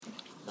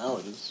Now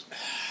it is.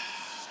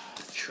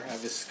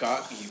 Travis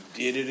Scott, you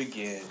did it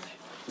again.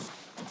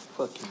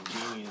 Fucking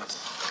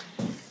genius.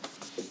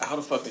 How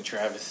the fuck did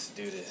Travis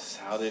do this?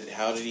 How did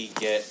he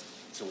get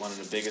to one of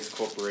the biggest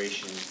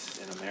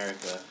corporations in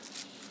America?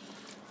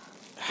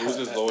 Who's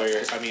his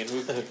lawyer? I mean,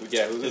 who's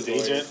his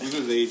agent? Who's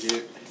his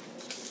agent?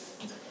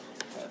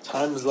 At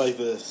times like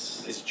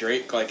this. Is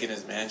Drake like in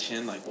his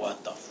mansion? Like,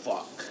 what the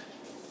fuck?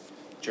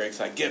 Drake's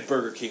like, get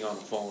Burger King on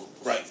the phone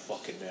right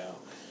fucking now.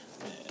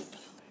 Man.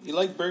 You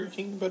like Burger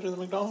King better than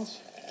McDonald's?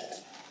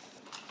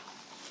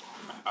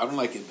 I don't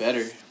like it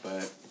better,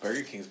 but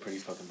Burger King's pretty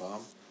fucking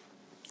bomb.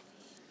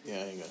 Yeah, I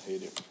ain't gonna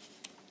hate it.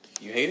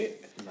 You hate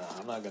it? Nah,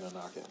 I'm not gonna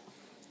knock it.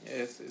 Yeah,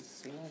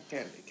 it's you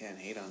can't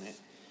hate on it.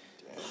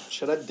 Damn.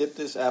 Should I dip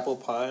this apple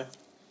pie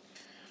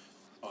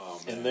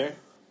in there?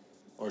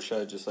 Or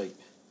should I just mix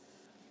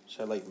it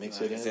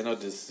in? Because it'll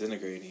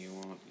disintegrate and you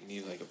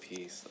need like a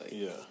piece. Like,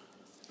 yeah.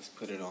 Just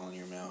put it all in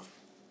your mouth.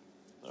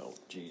 Oh,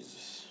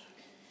 Jesus.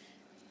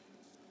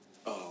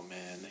 Oh,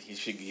 man.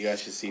 You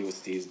guys should see what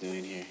Steve's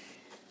doing here.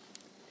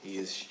 He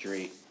is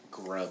straight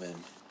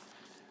grubbing.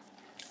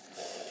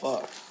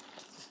 Fuck.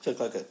 Took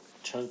like a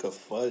chunk of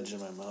fudge in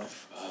my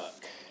mouth.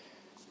 Fuck.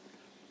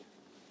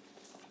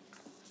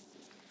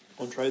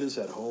 I'll try this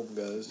at home,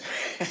 guys.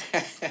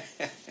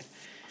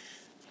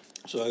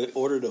 So I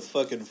ordered a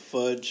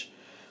fudge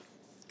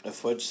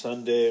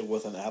sundae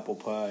with an apple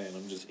pie, and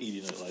I'm just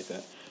eating it like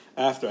that.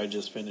 After I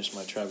just finished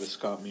my Travis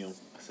Scott meal.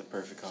 That's a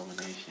perfect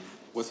combination.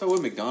 What's up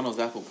with McDonald's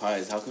apple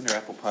pies? How come their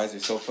apple pies are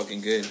so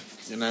fucking good?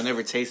 And I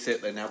never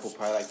tasted an apple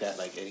pie like that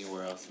like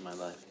anywhere else in my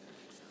life.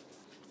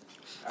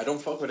 I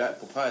don't fuck with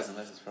apple pies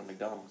unless it's from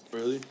McDonald's.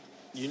 Really?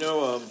 You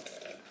know,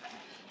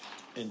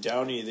 in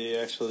Downey, they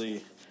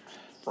actually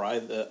fry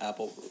the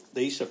apple.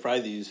 They used to fry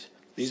these.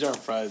 These aren't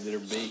fried, they're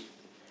baked.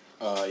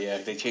 Yeah,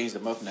 they changed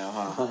them up now,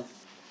 huh? Uh-huh.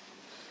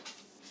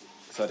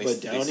 So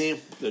But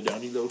the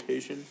Downey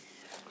location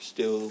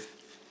still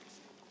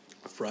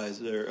fries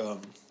their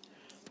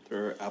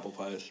apple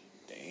pies.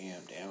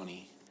 Damn,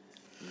 Downey.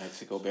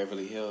 Mexico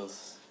Beverly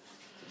Hills.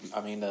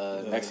 I mean,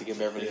 Mexican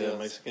Beverly Hills.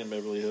 Mexican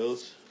Beverly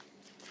Hills.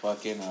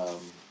 Fucking,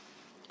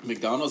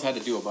 McDonald's had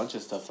to do a bunch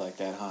of stuff like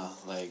that, huh?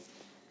 Like,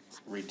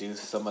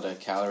 reduce some of the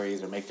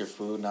calories or make their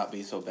food not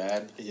be so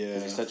bad. Yeah.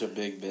 It's such a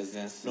big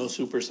business. No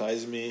Super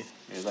Size Me.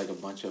 There's like a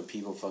bunch of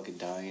people fucking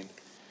dying.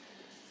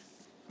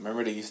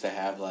 Remember they used to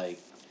have like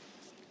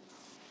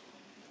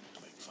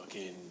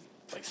fucking,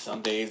 like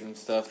Sundays and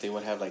stuff. They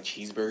would have like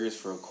cheeseburgers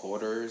for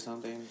 $0.25 or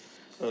something.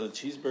 So the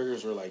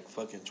cheeseburgers were like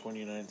fucking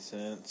 29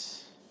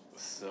 cents.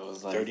 So it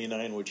was like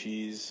 39 with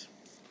cheese.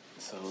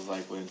 So it was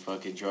like when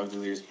fucking drug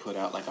dealers put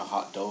out like a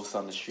hot dose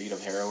on the street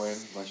of heroin.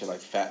 A bunch of like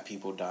fat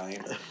people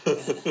dying.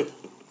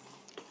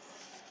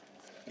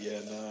 Yeah,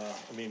 nah.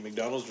 I mean,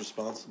 McDonald's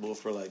responsible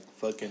for like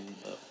fucking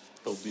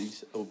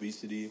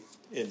obesity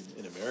in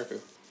America.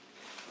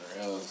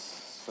 Or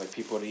else, it's like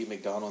people would eat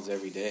McDonald's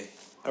every day.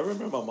 I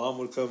remember my mom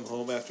would come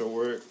home after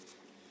work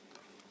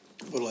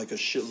with like a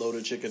shitload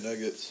of chicken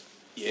nuggets.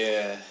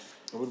 Yeah.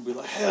 I would be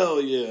like,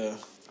 hell yeah.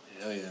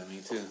 Hell yeah,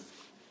 me too.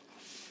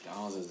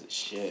 McDonald's is the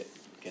shit.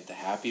 Get the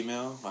Happy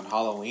Meal on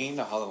Halloween,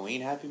 the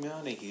Halloween Happy Meal.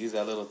 And you can use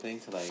that little thing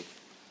to like,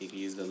 you can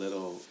use the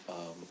little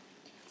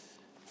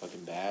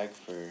fucking bag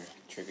for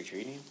trick or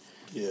treating.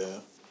 Yeah,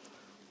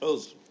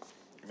 those,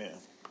 man.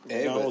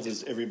 McDonald's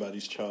is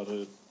everybody's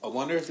childhood. I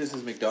wonder if this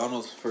is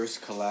McDonald's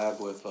first collab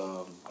with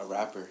a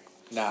rapper.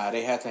 Nah,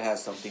 they had to have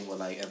something with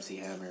like MC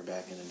Hammer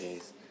back in the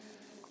days.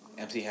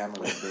 MC Hammer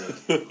was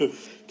big.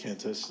 Can't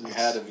touch this. It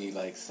had to be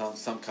like some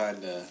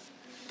kind of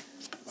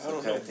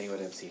thing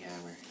with MC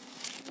Hammer.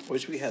 I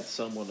wish we had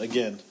someone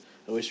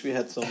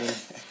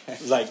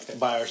like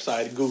by our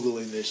side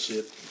Googling this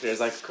shit. There's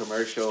like a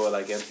commercial with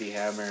like MC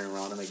Hammer and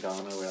Ronald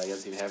McDonald where like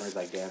MC Hammer's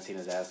like dancing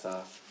his ass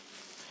off.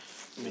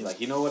 I mean,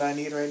 like, you know what I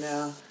need right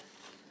now?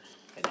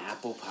 An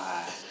apple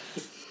pie.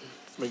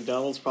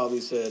 McDonald's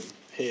probably said,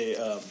 hey,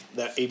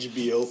 that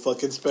HBO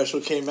fucking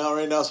special came out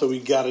right now, so we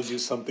gotta do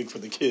something for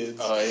the kids.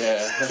 Oh,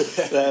 yeah.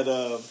 That,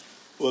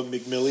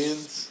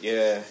 McMillions?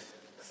 Yeah.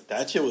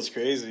 That shit was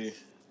crazy.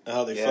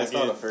 How they I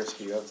saw the first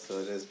few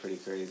episodes. It is pretty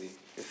crazy.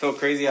 It's so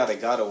crazy how they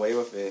got away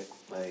with it.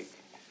 Like,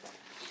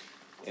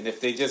 and if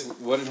they just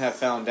wouldn't have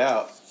found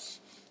out,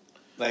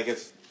 like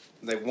if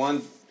like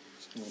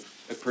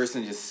a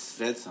person just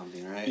said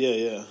something, right?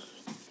 Yeah.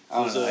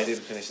 I don't know. I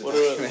didn't finish the what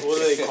do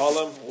they call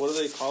them? What do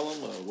they call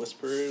them?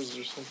 Whisperers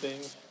or something?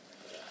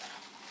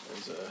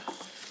 There's a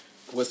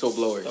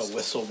whistleblowers. A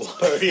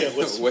whistleblower. Yeah,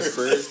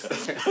 whisperers.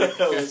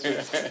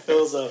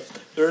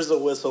 There's a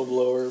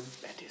whistleblower.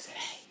 That dude said,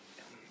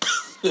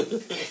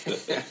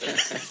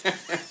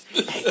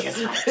 hey, guess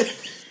what?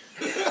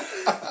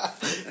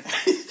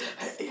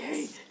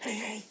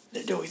 hey,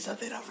 they're doing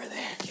something over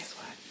there. Guess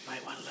what?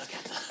 Might want to look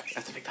at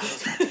the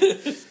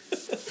McDonald's.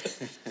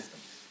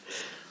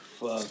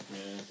 Fuck,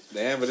 man.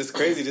 Damn, but it's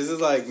crazy. This is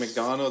like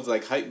McDonald's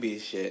like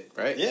hypebeast shit,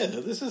 right? Yeah,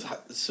 this is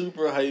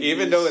super hypebeast.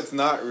 Even though it's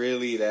not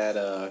really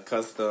that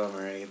custom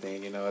or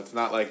anything, you know, it's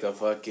not like the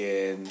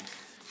fucking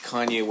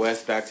Kanye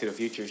West Back to the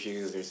Future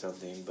shoes or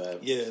something,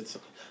 but yeah, it's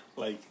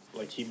like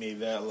he made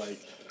that like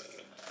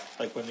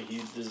when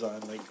he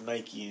designed like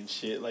Nike and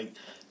shit. Like,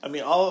 I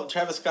mean, all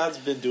Travis Scott's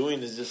been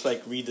doing is just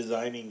like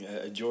redesigning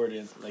a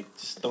Jordan, like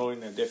just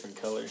throwing a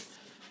different color.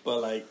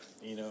 But like,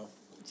 you know,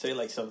 say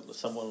like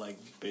someone like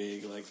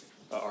big, like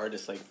an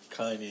artist like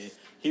Kanye,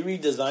 he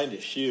redesigned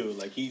his shoe.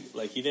 Like he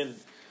didn't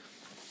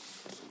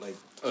like.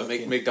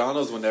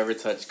 McDonald's will never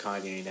touch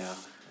Kanye now.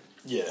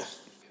 Yeah,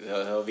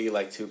 he'll be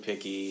like too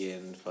picky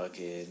and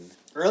fucking.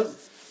 Really?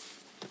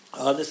 I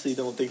honestly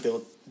don't think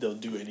they'll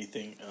do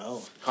anything.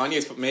 Oh,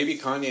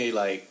 Kanye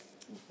like.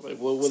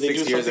 Will they do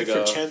 6 years something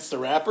ago. for Chance the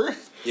Rapper?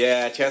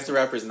 Yeah, Chance the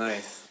Rapper's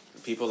nice.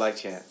 People like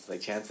Chance.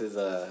 Like Chance is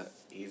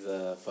he's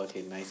a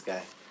fucking nice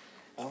guy.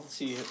 I don't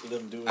see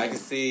them doing. I could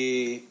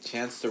see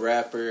Chance the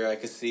Rapper. I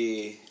could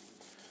see.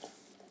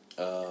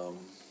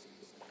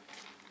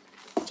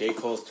 J.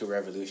 Cole's too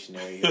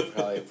revolutionary.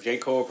 J.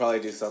 Cole will probably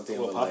do something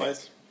with Popeyes? Like.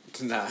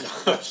 Nah,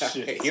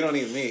 Shit. he don't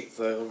eat meat,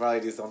 so he'll probably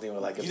do something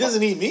with like. He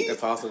doesn't eat meat?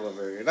 Impossible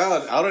Burger.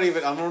 No, I don't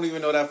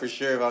even know that for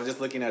sure. But I'm just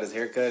looking at his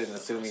haircut and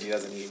assuming he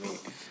doesn't eat meat.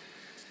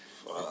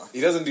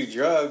 He doesn't do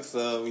drugs,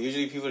 so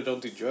usually people that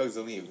don't do drugs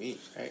don't eat meat,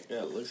 right?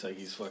 Yeah, it looks like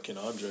he's fucking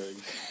on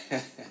drugs.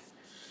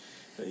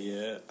 But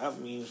yeah, I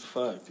mean,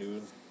 fuck,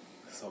 dude.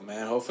 So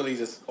man, hopefully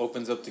this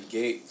opens up the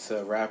gate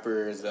to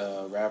rapper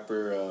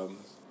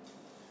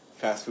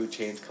fast food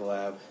chains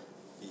collab.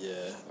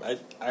 Yeah,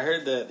 I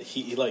heard that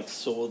he like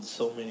sold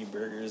so many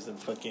burgers and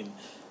fucking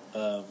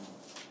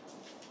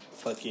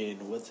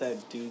what's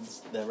that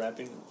dude's that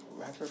rapper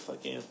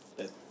fucking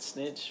that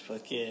snitch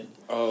fucking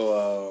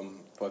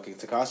fucking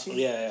Tekashi.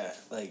 Yeah,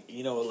 like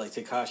you know, like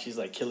Tekashi's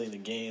like killing the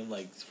game,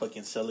 like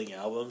fucking selling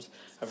albums.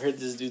 I've heard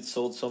this dude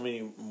sold so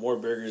many more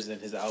burgers than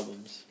his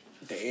albums.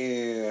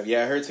 Damn,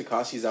 yeah, I heard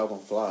Tekashi's album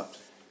flopped.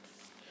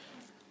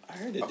 I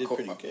heard it did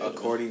pretty good.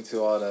 According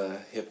to all the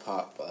hip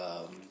hop,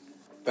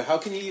 but how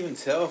can you even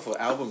tell if an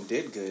album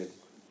did good?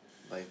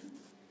 Like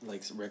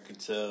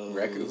record sales.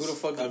 Who the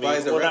fuck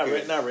buys a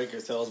record? Not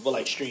record sales, but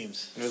like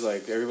streams. It was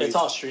like everybody. It's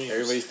all streams.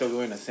 Everybody's still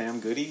going to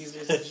Sam Goodies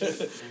or some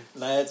shit.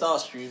 Nah, it's all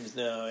streams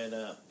now,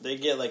 and they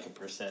get like a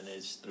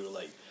percentage through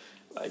like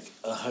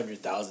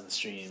 100,000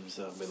 streams.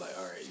 So I'll be like,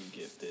 all right, you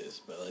get this,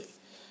 but like,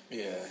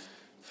 yeah,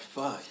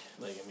 fuck.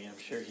 Like, I mean, I'm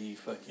sure he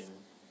fucking.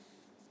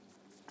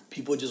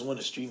 People just want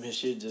to stream his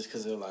shit just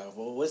because they're like,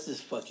 well, what's this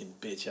fucking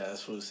bitch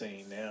ass fool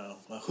saying now?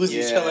 Who's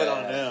he chilling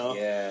on now?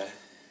 Yeah.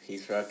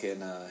 He's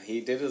fucking. He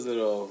did his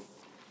little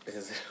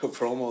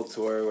promo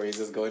tour where he's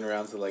just going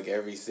around to like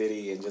every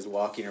city and just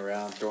walking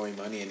around throwing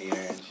money in the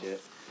air and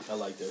shit. I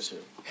like that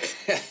shit.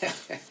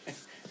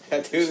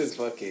 That dude is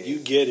fucking. You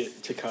get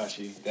it,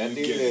 Tekashi. That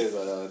dude is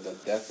the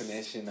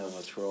definition of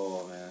a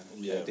troll, man.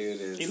 Yeah, that dude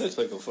is. He looks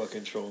like a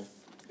fucking troll.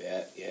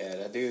 Yeah,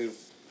 that dude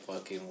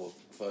fucking will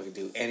fucking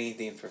do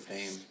anything for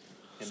fame,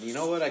 and you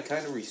know what? I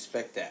kind of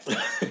respect that.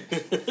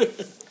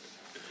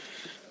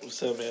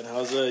 What's up, man?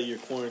 How's your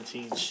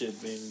quarantine shit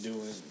been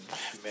doing?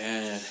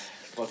 Man,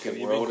 fucking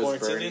you world been is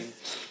burning.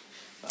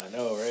 I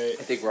know, right?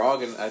 I think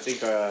Rogan.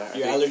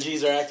 Your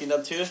allergies are acting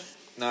up too?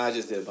 Nah, I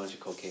just did a bunch of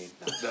cocaine.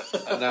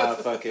 Nah,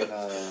 fucking.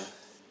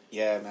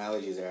 Yeah, my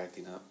allergies are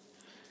acting up.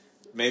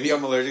 Maybe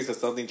I'm allergic to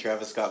something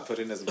Travis Scott put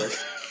in his burger.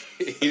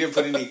 He didn't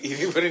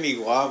put any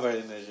guava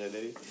in there, did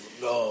he?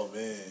 No,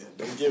 man.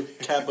 Don't give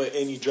Kappa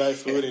any dry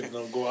food and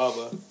no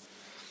guava.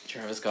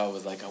 Travis Scott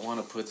was like, I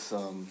want to put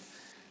some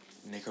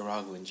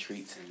Nicaraguan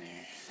treats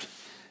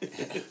in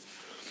there.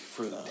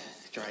 Fruit.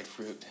 Dried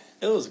fruit.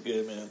 It was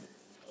good, man.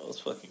 It was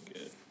fucking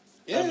good.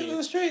 Yeah, I mean, it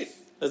was straight.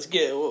 Let's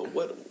get...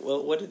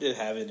 What did it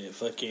have in it?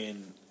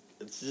 Fucking...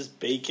 It's just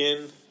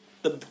bacon.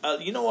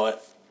 You know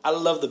what? I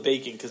love the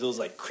bacon because it was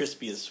like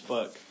crispy as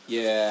fuck.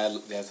 Yeah,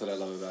 that's what I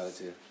love about it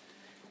too.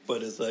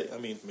 But it's like, I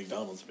mean,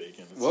 McDonald's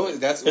bacon.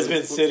 It's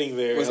been sitting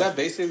there. Was that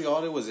basically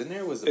all that was in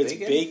there? Was the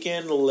bacon? It's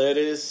bacon,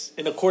 lettuce,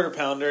 in a quarter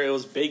pounder. It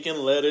was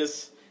bacon,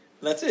 lettuce,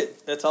 and that's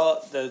it. That's all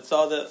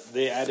that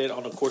they added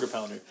on a quarter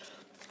pounder.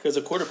 Because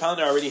a quarter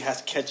pounder already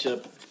has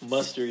ketchup,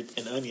 mustard,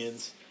 and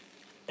onions,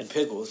 and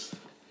pickles.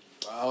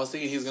 I was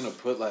thinking he was gonna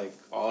put like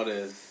all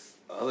this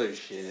other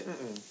shit.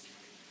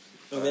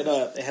 And then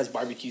it has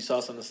barbecue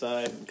sauce on the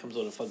side and comes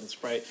with a fucking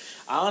Sprite.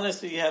 I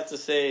honestly have to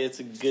say it's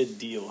a good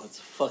deal. It's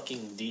a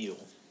fucking deal.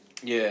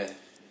 Yeah.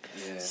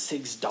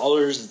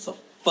 $6, it's a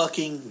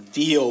fucking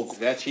deal. Is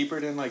that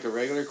cheaper than like a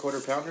regular quarter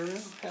pounder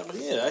now? Hell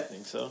yeah, I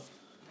think so.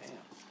 Damn.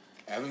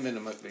 I haven't been to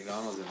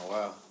McDonald's in a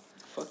while.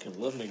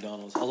 Fucking love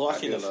McDonald's. I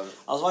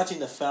was watching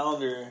The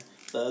Founder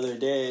the other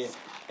day,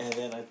 and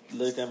then I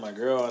looked at my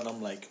girl and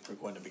I'm like, we're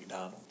going to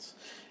McDonald's.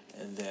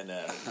 And then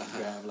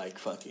grab like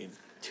fucking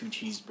 2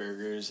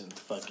 cheeseburgers and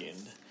fucking,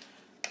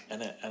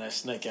 and I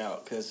snuck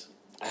out because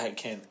I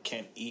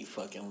can't eat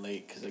fucking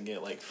late because I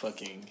get like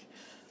fucking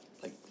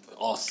like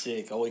all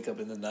sick. I wake up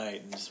in the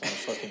night and just want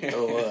to fucking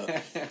throw up.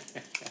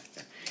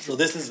 So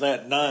this is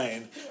at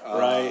 9,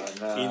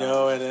 right? Nah. You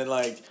know, and then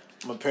like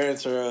my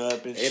parents are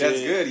up and shit. Hey,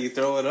 that's good. You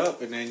throw it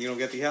up and then you don't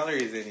get the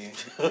calories in you.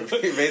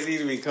 Basically,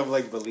 you become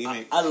like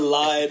bulimic. I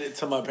lied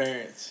to my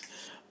parents.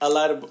 I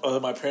lied to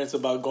my parents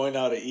about going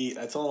out to eat.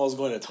 I told them I was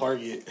going to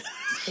Target.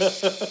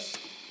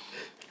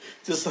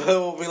 Just so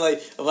it would be like,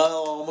 if I'm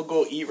gonna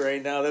go eat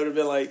right now, they would have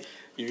been like,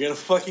 you're gonna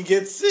fucking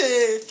get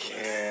sick.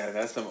 Yeah,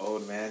 that's some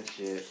old man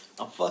shit.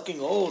 I'm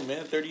fucking old,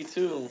 man.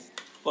 32.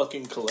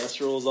 Fucking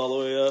cholesterol's all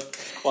the way up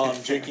while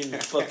I'm drinking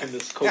fucking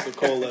this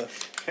Coca-Cola.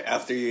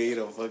 After you eat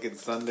a fucking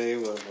sundae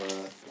with...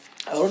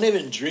 I don't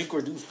even drink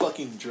or do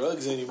fucking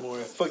drugs anymore.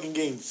 I'm fucking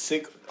getting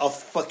sick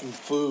off fucking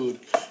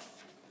food.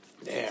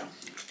 Damn.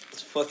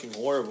 It's fucking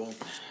horrible.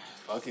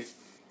 Fuck it.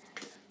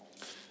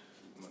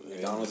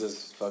 McDonald's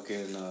is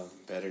fucking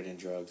better than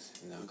drugs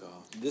and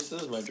alcohol. This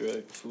is my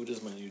drug. Food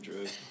is my new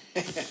drug.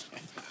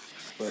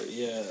 But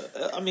yeah,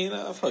 I mean,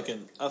 I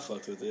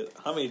fucked with it.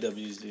 How many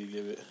W's do you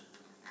give it?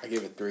 I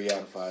give it 3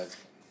 out of 5.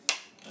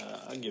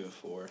 I give it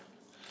 4.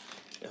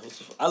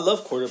 I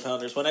love quarter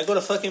pounders. When I go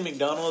to fucking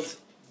McDonald's,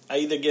 I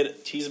either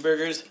get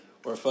cheeseburgers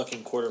or a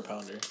fucking quarter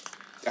pounder.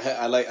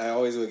 I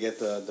always would get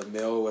the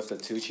meal with the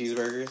 2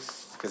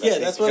 cheeseburgers. Yeah,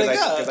 that's what I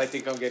got. Because I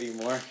think I'm getting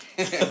more.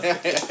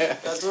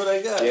 That's what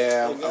I got.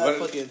 Yeah,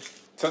 but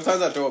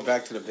sometimes I throw it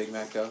back to the Big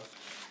Mac though.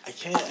 I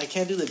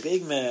can't do the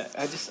Big Mac.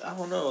 I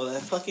don't know,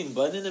 that fucking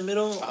bun in the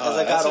middle. As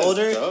I got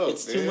older,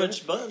 it's too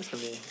much bun for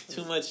me.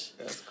 Too much.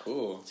 That's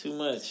cool. Too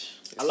much.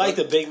 I like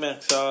the Big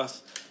Mac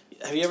sauce.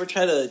 Have you ever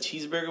tried a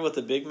cheeseburger with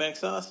the Big Mac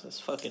sauce? It's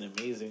fucking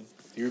amazing.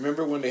 Do you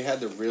remember when they had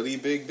the really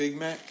big Big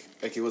Mac?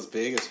 Like it was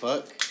big as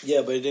fuck?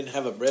 Yeah, but it didn't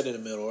have a bread in the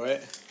middle,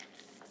 right?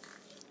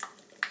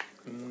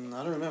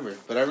 I don't remember.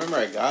 But I remember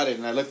I got it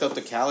and I looked up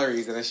the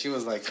calories and that shit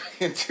was like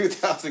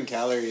 2,000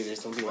 calories or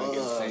something like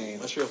insane.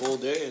 That's your whole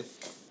day.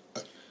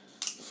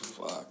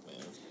 Fuck,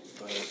 man.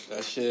 But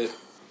that shit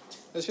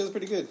was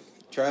pretty good.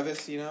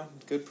 Travis,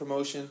 good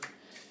promotion.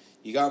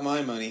 You got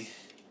my money.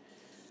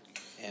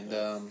 And,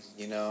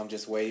 I'm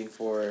just waiting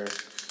for...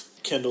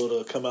 Kendall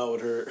to come out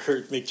with her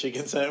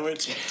McChicken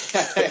sandwich.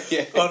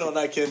 Yeah. Oh, no,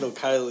 not Kendall.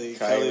 Kylie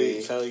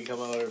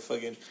come out with her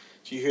fucking...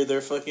 Did you hear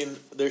their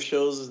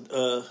shows...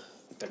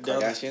 The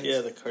Kardashians? Yeah,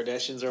 the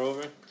Kardashians are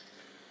over.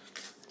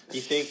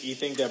 You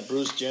think that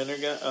Bruce Jenner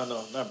got... Oh,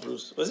 no, not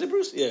Bruce. Was it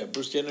Bruce? Yeah,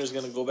 Bruce Jenner's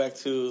going to go back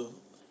to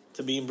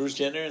being Bruce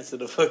Jenner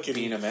instead of fucking...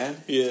 Being a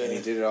man? Yeah. And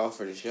he did it all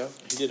for the show?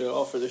 He did it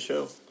all for the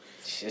show.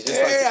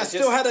 I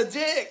still had a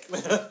dick!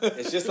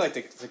 It's just like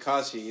the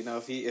Tekashi,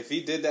 if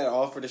he did that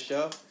all for the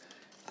show...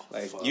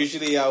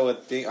 Usually I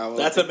would think...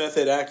 That's a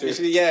method actor.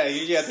 Usually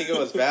I think it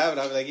was bad,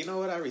 but I was like, you know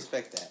what? I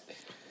respect that.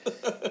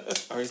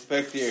 I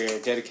respect your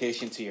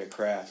dedication to your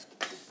craft.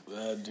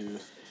 Dude.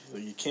 So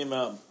you came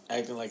out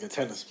acting like a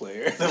tennis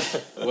player.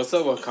 What's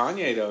up with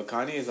Kanye, though?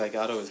 Kanye is,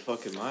 out of his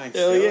fucking mind.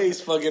 Hell yeah,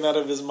 he's fucking out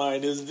of his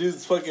mind. His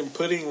dude's fucking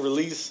putting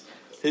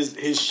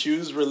his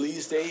shoes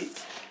release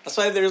date. That's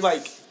why they're,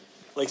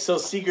 so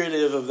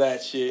secretive of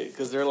that shit.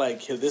 Because they're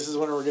like, hey, this is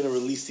when we're going to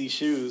release these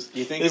shoes.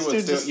 You think it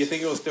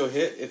will still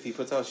hit if he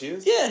puts out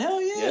shoes? Yeah, hell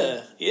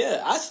yeah.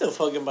 Yeah, I still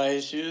fucking buy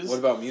his shoes. What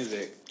about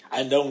music?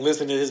 I don't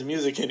listen to his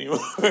music anymore.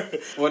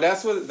 Well,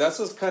 that's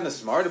what's kind of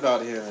smart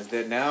about him is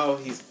that now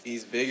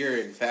he's bigger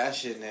in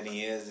fashion than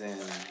he is in...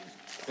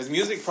 Because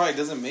music probably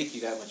doesn't make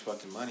you that much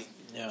fucking money.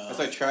 Yeah. That's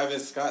like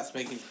Travis Scott's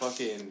making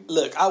fucking...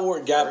 Look, I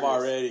wore Gap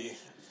already.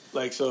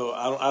 So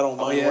I don't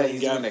mind wearing Gap.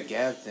 He's doing the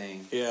Gap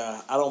thing.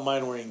 Yeah, I don't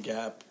mind wearing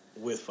Gap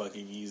with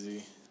fucking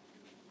Yeezy.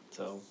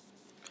 So,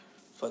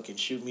 fucking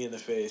shoot me in the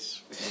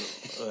face.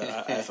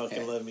 I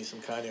fucking love me some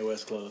Kanye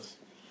West clothes.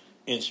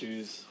 And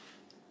shoes.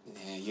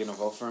 Yeah, you gonna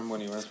vote for him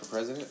when he runs for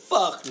president?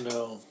 Fuck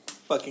no.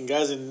 Fucking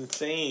guy's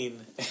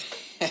insane.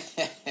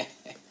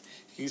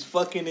 He's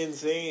fucking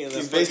insane.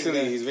 He's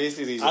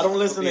basically I don't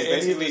listen to any of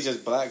basically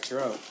just Black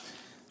Trump.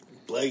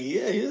 Yeah,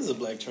 he is a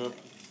Black Trump.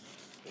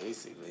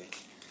 Basically.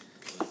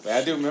 But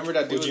I do remember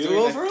that dude. Would you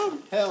vote for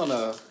him? Hell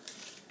no.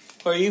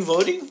 Are you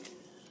voting?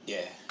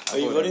 Yeah. Are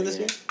you voting this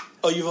year?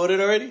 Oh, you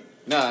voted already?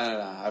 No.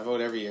 I vote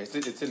every year.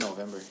 It's in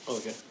November.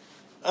 Okay.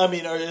 I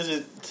mean, is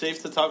it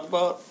safe to talk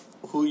about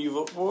who you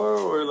vote for,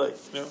 or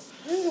Yeah.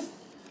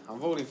 I'm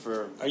voting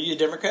for... Are you a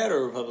Democrat or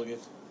a Republican?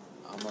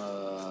 I'm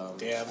a...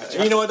 Damn.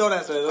 You know what? Don't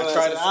answer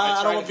that.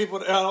 I don't want people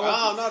to...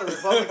 I'm not a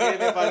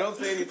Republican if I don't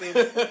say anything.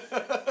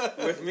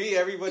 With me,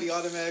 everybody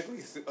automatically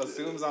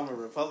assumes I'm a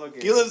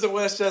Republican. He lives in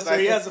Westchester.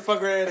 He has a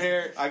fucking red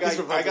hair. I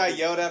got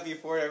yelled at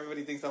before.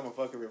 Everybody thinks I'm a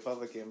fucking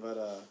Republican, but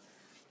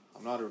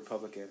I'm not a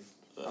Republican.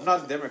 I'm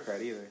not a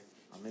Democrat either.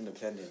 I'm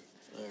independent.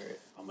 All right.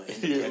 I'm an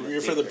independent.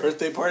 You're for the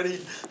birthday party?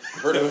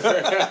 I'm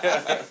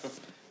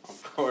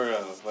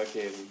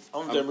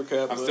a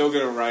Democrat. I'm still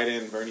gonna write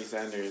in Bernie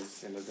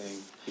Sanders in the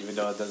thing, even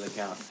though it doesn't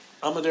count.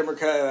 I'm a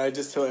Democrat, and I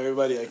just tell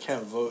everybody I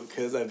can't vote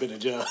because I've been in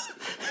jail.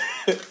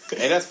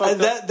 Hey, that's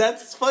fucked up.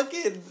 That's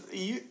fucking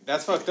you.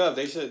 That's fucked up.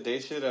 They should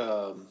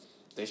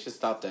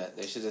stop that.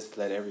 They should just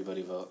let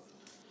everybody vote,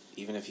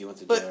 even if you went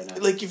to jail or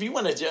not. If you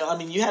went to jail, I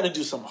mean, you had to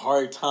do some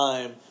hard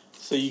time.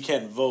 So you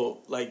can't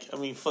vote.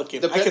 Fucking...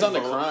 Depends on the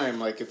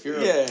crime. If you're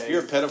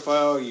a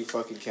pedophile, you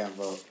fucking can't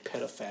vote.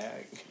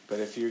 Pedofag. But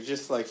if you're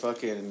just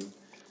fucking,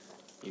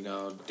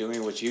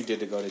 doing what you did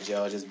to go to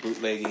jail, just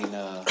bootlegging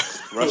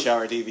Rush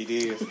Hour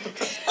DVDs,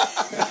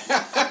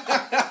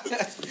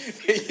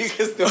 you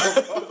can still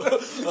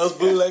vote. I was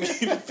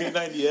bootlegging the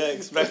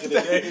P90X back in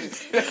the day.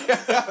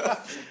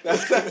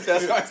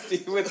 that's why I see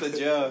him with the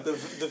jail.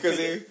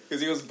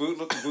 Because he was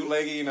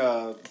bootlegging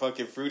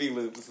fucking Fruity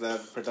Loops,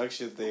 that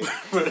production thing.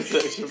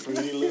 Production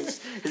Fruity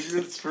Loops.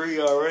 It's free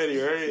already,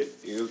 right?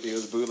 He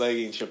was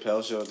bootlegging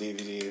Chappelle Show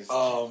DVDs.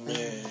 Oh,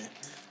 man.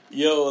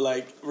 Yo,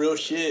 like, real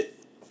shit.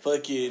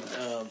 Fucking,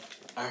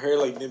 I heard,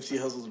 like, Nipsey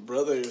Hussle's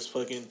brother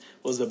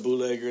was a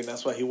bootlegger, and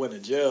that's why he went to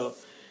jail.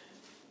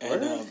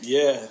 And,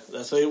 yeah,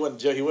 that's why he went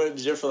to jail. He went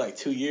to jail for, like,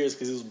 2 years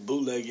because he was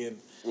bootlegging.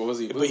 What was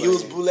he bootlegging? But he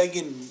was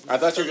bootlegging. I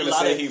thought you were going to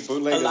say he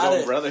bootlegged his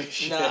own brother.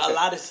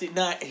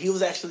 He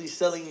was actually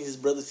selling his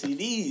brother's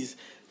CDs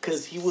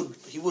because he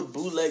would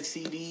bootleg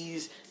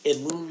CDs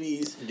in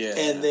movies. Yeah.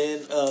 And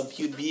then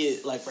he'd be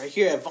at, like, right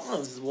here at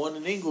Vaughn's, one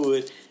in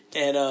Inglewood,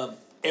 and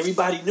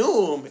everybody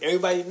knew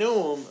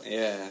him.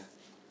 Yeah.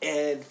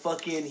 And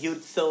fucking, he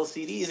would sell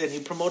CDs and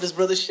he'd promote his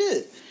brother's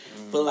shit.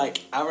 But, like,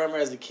 I remember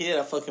as a kid,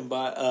 I fucking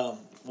bought,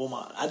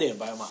 I didn't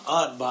buy it. My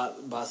aunt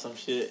bought some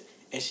shit,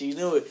 and she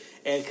knew it.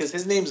 And because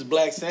his name's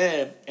Black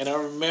Sam, and I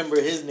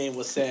remember his name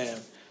was Sam.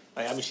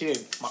 Like, I mean, she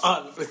didn't, my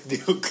aunt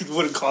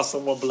wouldn't call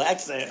someone Black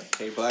Sam.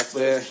 Hey, Black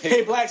Sam.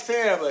 Hey, Black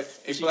Sam. Like,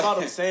 she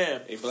called him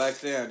Sam. Hey, Black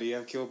Sam, do you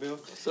have Kill Bill?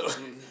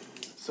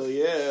 So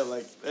yeah,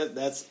 like,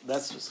 that's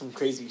some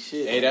crazy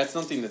shit. Hey, that's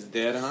something that's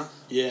dead, huh?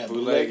 Yeah.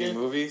 Bootlegging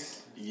movies?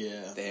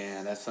 Yeah.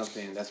 Damn, that's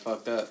something that's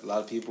fucked up. A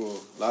lot of people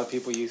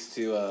used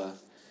to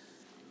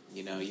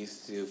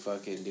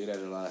fucking do that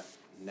a lot.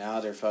 Now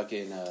they're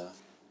fucking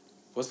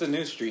what's the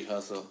new street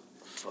hustle?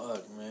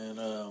 Fuck, man.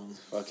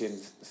 Fucking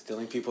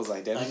stealing people's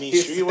identities. I mean,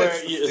 streetwear,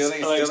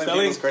 stealing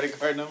people's credit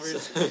card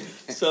numbers.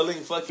 Selling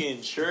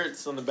fucking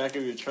shirts on the back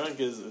of your trunk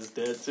is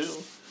dead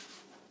too.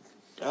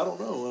 I don't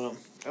know.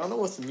 I don't know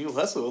what's the new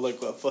hustle.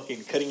 Like, what,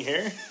 fucking cutting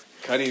hair?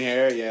 Cutting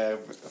hair, yeah.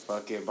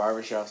 Fucking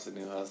barbershop's the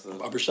new hustle.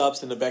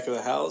 Barbershops in the back of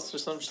the house or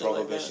some shit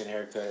like that. Prohibition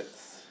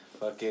haircuts.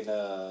 Fucking,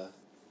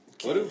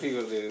 what do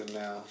people do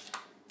now?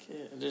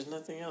 There's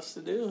nothing else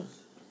to do.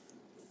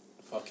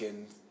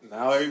 Fucking,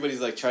 now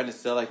everybody's, like, trying to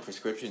sell, like,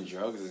 prescription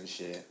drugs and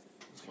shit.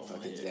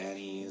 Fucking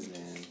Xannies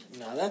and...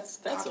 Nah, that's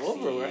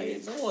over,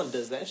 right? No one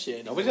does that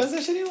shit anymore. Nobody does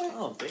that shit anymore? I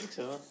don't think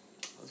so.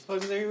 What the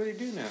fuck does everybody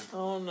do now? I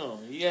don't know.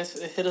 You guys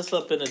hit us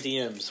up in the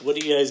DMs. What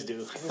do you guys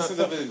do? Send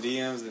up in the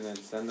DMs and then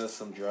send us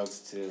some drugs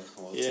too.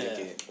 We'll take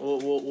it.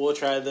 We'll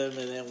try them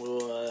and then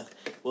we'll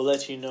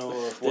let you know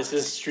if this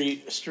is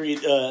street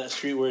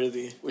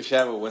worthy. We should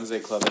have a Wednesday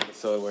Club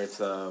episode where it's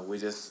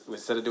we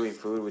instead of doing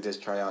food we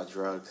just try out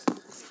drugs.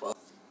 Fuck.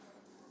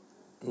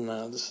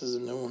 No, this is a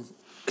new one.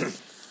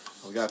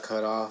 We got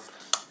cut off.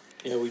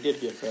 Yeah, we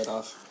did get cut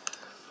off.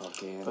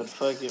 Fucking. But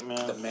fuck it,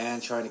 man. The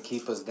man trying to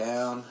keep us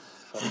down.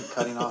 Fucking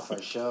cutting off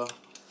our show.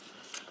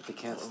 But they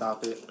can't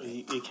stop it.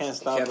 You can't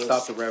stop us. Can't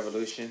stop the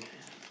revolution.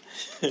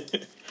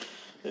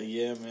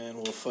 Yeah, man.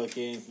 Well,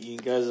 fucking, you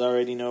guys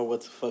already know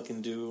what to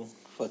fucking do.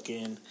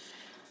 Fucking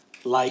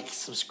like,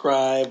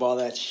 subscribe, all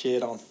that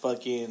shit on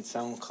fucking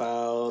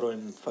SoundCloud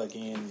and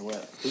fucking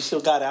what? We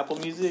still got Apple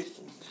Music?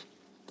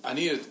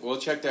 We'll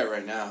check that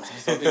right now.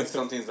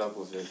 Something's up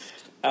with it.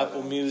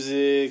 Apple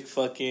Music,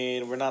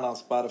 fucking, we're not on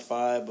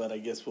Spotify, but I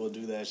guess we'll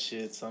do that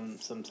shit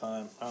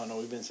sometime. I don't know,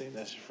 we've been saying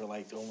that shit for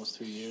like almost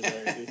 2 years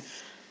already.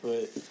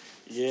 But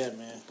yeah,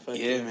 man.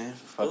 Fucking, yeah, man.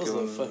 It was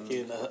a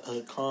fucking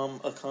a calm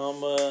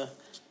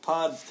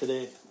pod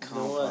today.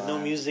 No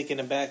music in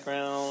the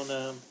background.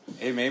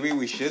 Hey, maybe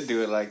we should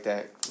do it like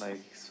that.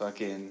 Like,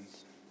 fucking,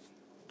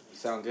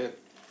 sound good.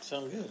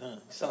 Sound good, huh?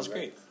 Sounds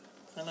great.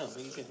 I know,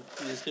 you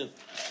just do.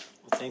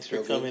 Well, thanks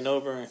for coming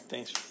over, and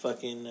thanks for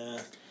fucking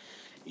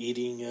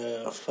eating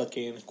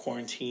fucking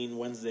Quarantine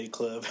Wednesday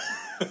Club.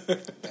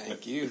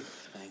 Thank you.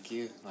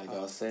 Like I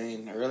was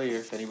saying earlier,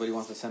 if anybody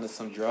wants to send us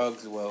some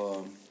drugs,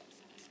 well,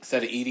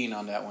 instead of eating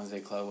on that Wednesday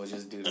Club, we'll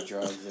just do the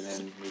drugs and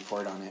then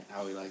report on it,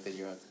 how we like the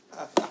drugs.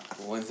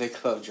 Wednesday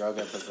Club drug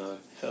episode.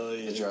 Hell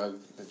yeah.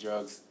 The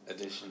drugs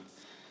edition.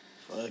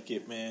 Fuck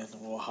it, man.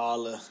 We'll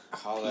holla.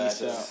 Holla at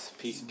us.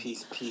 Peace.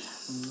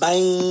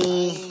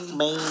 Bang.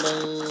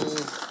 Bang.